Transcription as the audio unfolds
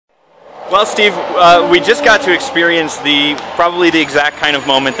Well, Steve, we just got to experience probably the exact kind of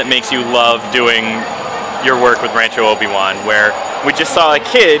moment that makes you love doing your work with Rancho Obi-Wan, where we just saw a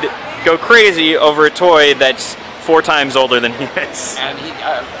kid go crazy over a toy that's 4 times older than he is. And he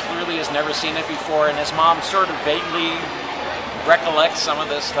clearly has never seen it before, and his mom sort of vaguely recollects some of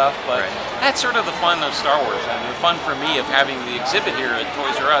this stuff, but that's sort of the fun of Star Wars. And the fun for me of having the exhibit here at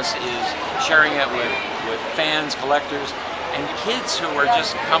Toys R Us is sharing it with fans, collectors, and kids who are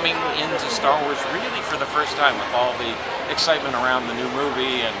just coming into Star Wars really for the first time with all the excitement around the new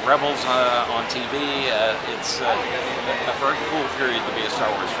movie and Rebels on TV. It's a very cool period to be a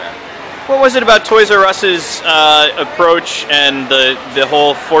Star Wars fan. What was it about Toys R Us's approach and the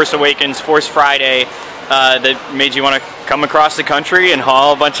whole Force Awakens, Force Friday that made you want to come across the country and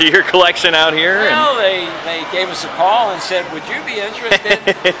haul a bunch of your collection out here? Well, they gave us a call and said, would you be interested?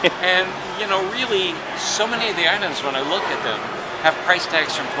 And, you know, really, so many of the items, when I look at them, have price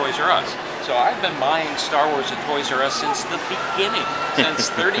tags from Toys R Us. So I've been buying Star Wars at Toys R Us since the beginning, since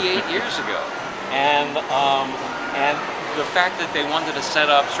 38 years ago. And the fact that they wanted to set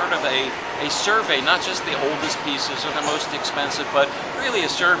up sort of a survey, not just the oldest pieces or the most expensive, but really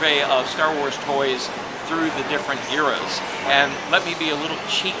a survey of Star Wars toys through the different eras. And let me be a little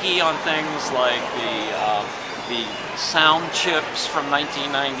cheeky on things like the sound chips from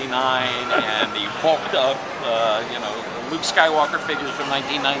 1999 and the bulked up, you know, Luke Skywalker figures from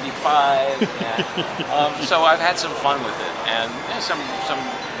 1995. And, so I've had some fun with it, and some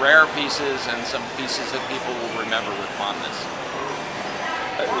rare pieces and some pieces that people will remember with fondness.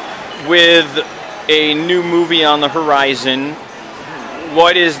 With a new movie on the horizon,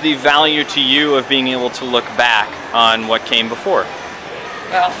 what is the value to you of being able to look back on what came before?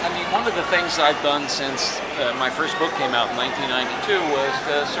 Well, I mean, one of the things that I've done since my first book came out in 1992 was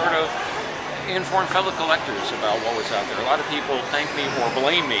to sort of inform fellow collectors about what was out there. A lot of people thank me or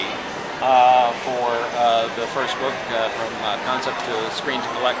blame me for the first book, from concept to screen to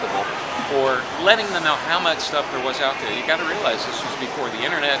collectible, for letting them know how much stuff there was out there. You got to realize this was before the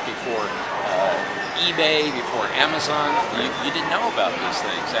internet, before eBay, before Amazon. You didn't know about these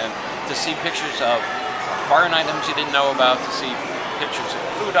things, and to see pictures of foreign items you didn't know about, to see pictures of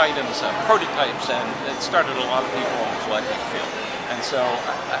food items, prototypes, and it started a lot of people in the collecting field. And so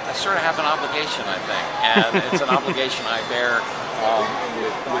I sort of have an obligation, I think, and it's an obligation I bear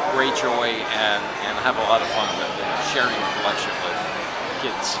with great joy and have a lot of fun with, sharing the collection with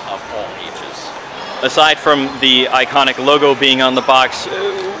kids of all ages. Aside from the iconic logo being on the box,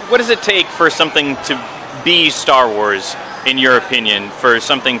 what does it take for something to be Star Wars, in your opinion, for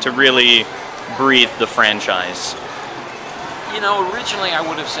something to really breathe the franchise? You know, originally I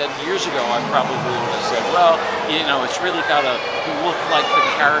would have said, years ago, I probably would have said, well, you know, it's really got to look like the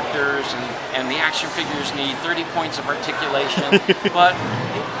characters, and the action figures need 30 points of articulation. But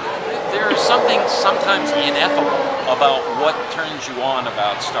there is something sometimes ineffable about what turns you on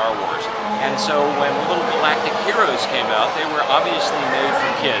about Star Wars. And so when Little Galactic Heroes came out, they were obviously made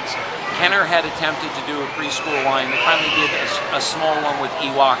for kids. Kenner had attempted to do a preschool line. They finally did a small one with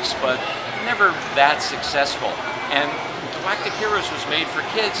Ewoks, but never that successful. And Galactic Heroes was made for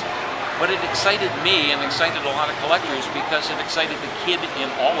kids, but it excited me and excited a lot of collectors because it excited the kid in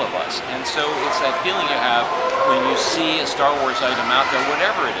all of us. And so it's that feeling you have when you see a Star Wars item out there,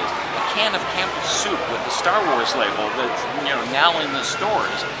 whatever it is. A can of Campbell's soup with the Star Wars label that's, you know, now in the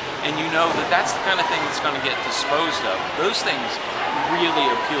stores, and you know that that's the kind of thing that's going to get disposed of. Those things really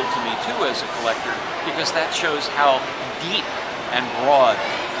appeal to me too as a collector, because that shows how deep and broad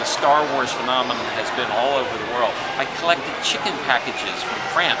the Star Wars phenomenon has been all over the world. I collected chicken packages from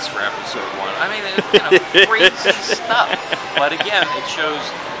France for Episode 1. I mean, you know, crazy stuff. But again, it shows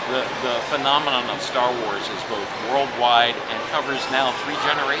the phenomenon of Star Wars is both worldwide and covers now 3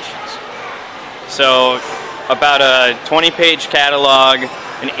 generations. So, about a 20-page catalog,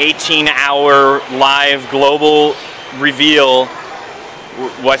 an 18-hour live global reveal.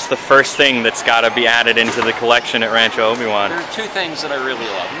 What's the first thing that's got to be added into the collection at Rancho Obi-Wan? There are 2 things that I really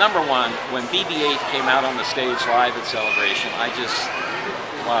love. Number one, when BB-8 came out on the stage live at Celebration, I just,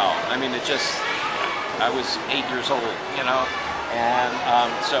 wow. I mean, I was 8 years old, you know, and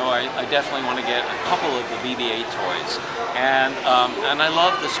so I definitely want to get a couple of the BB-8 toys. And I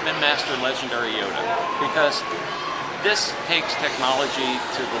love the Spin Master Legendary Yoda, because this takes technology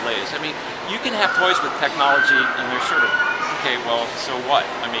to the latest. I mean, you can have toys with technology and they're sort of, okay, well, so what?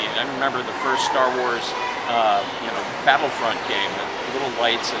 I mean, I remember the first Star Wars, you know, Battlefront game with little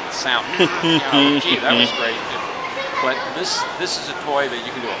lights and sound. You know, gee, that was great. But this is a toy that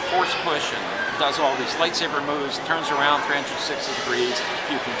you can do a force push and does all these lightsaber moves, turns around 360 degrees.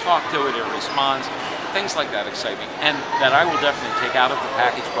 You can talk to it, it responds. things like that excite me, and that I will definitely take out of the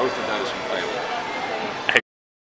package both of those and play.